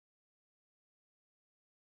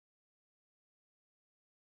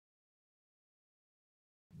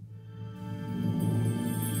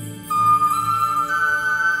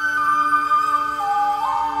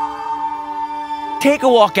Take a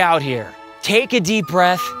walk out here, take a deep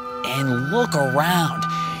breath, and look around.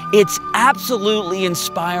 It's absolutely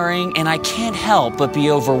inspiring, and I can't help but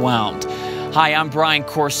be overwhelmed. Hi, I'm Brian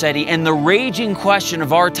Corsetti, and the raging question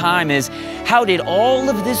of our time is, how did all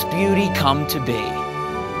of this beauty come to be?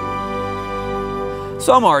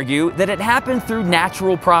 Some argue that it happened through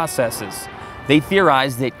natural processes. They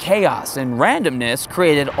theorize that chaos and randomness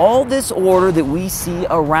created all this order that we see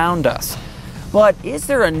around us. But is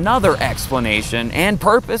there another explanation and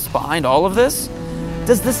purpose behind all of this?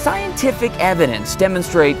 Does the scientific evidence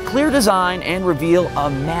demonstrate clear design and reveal a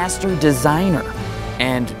master designer?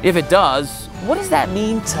 And if it does, what does that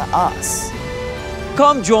mean to us?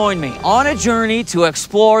 Come join me on a journey to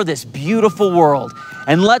explore this beautiful world,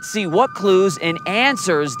 and let's see what clues and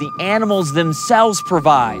answers the animals themselves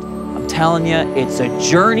provide. I'm telling you, it's a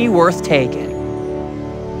journey worth taking.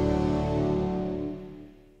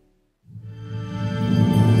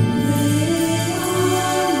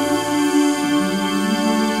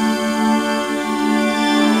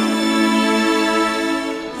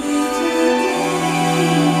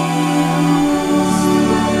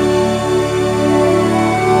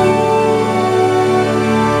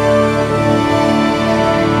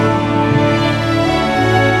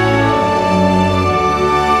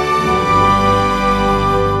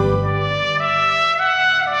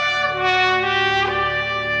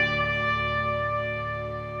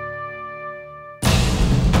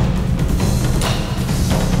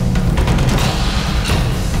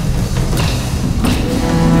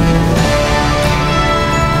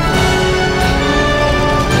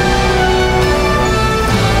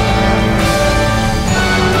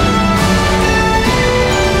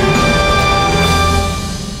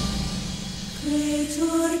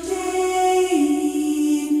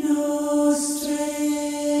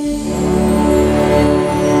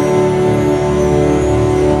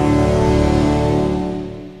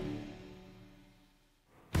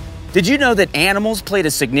 Did you know that animals played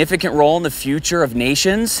a significant role in the future of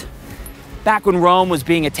nations? Back when Rome was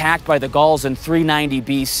being attacked by the Gauls in 390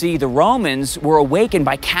 BC, the Romans were awakened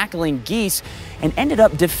by cackling geese and ended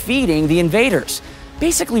up defeating the invaders.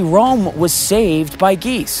 Basically, Rome was saved by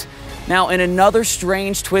geese. Now, in another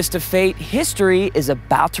strange twist of fate, history is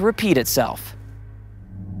about to repeat itself.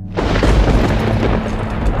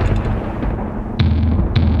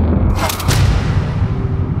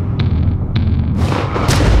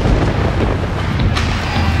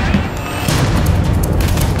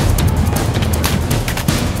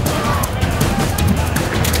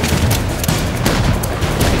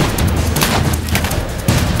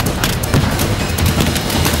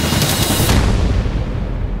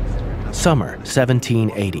 Summer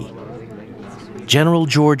 1780. General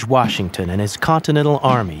George Washington and his Continental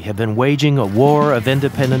Army have been waging a war of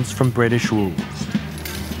independence from British rule.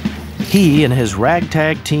 He and his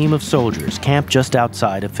ragtag team of soldiers camp just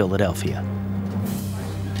outside of Philadelphia.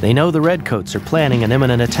 They know the Redcoats are planning an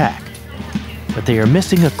imminent attack, but they are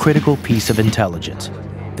missing a critical piece of intelligence.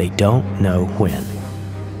 They don't know when.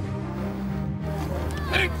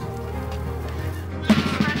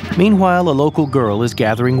 Meanwhile, a local girl is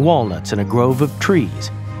gathering walnuts in a grove of trees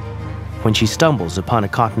when she stumbles upon a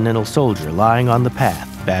Continental soldier lying on the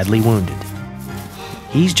path, badly wounded.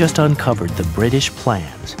 He's just uncovered the British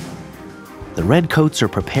plans. The Redcoats are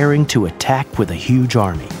preparing to attack with a huge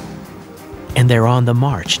army, and they're on the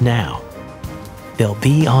march now. They'll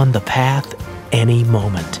be on the path any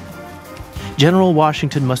moment. General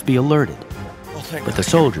Washington must be alerted, but the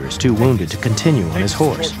soldier is too wounded to continue on his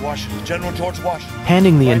horse.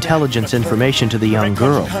 Handing the intelligence information to the young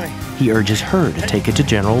girl, he urges her to take it to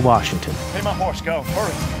General Washington. Hey, my horse, go,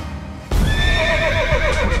 hurry.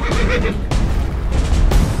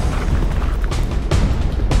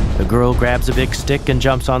 The girl grabs a big stick and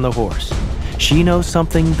jumps on the horse. She knows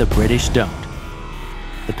something the British don't.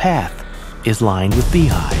 The path is lined with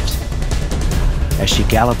beehives. As she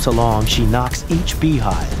gallops along, she knocks each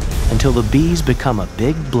beehive until the bees become a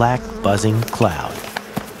big black buzzing cloud.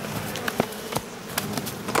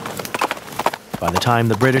 By the time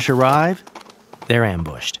the British arrive, they're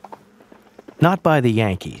ambushed. Not by the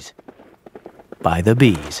Yankees, by the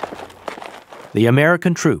bees. The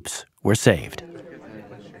American troops were saved.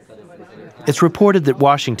 It's reported that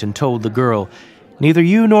Washington told the girl, "Neither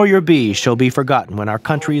you nor your bees shall be forgotten when our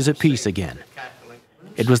country is at peace again."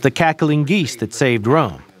 It was the cackling geese that saved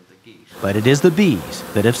Rome, but it is the bees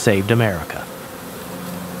that have saved America.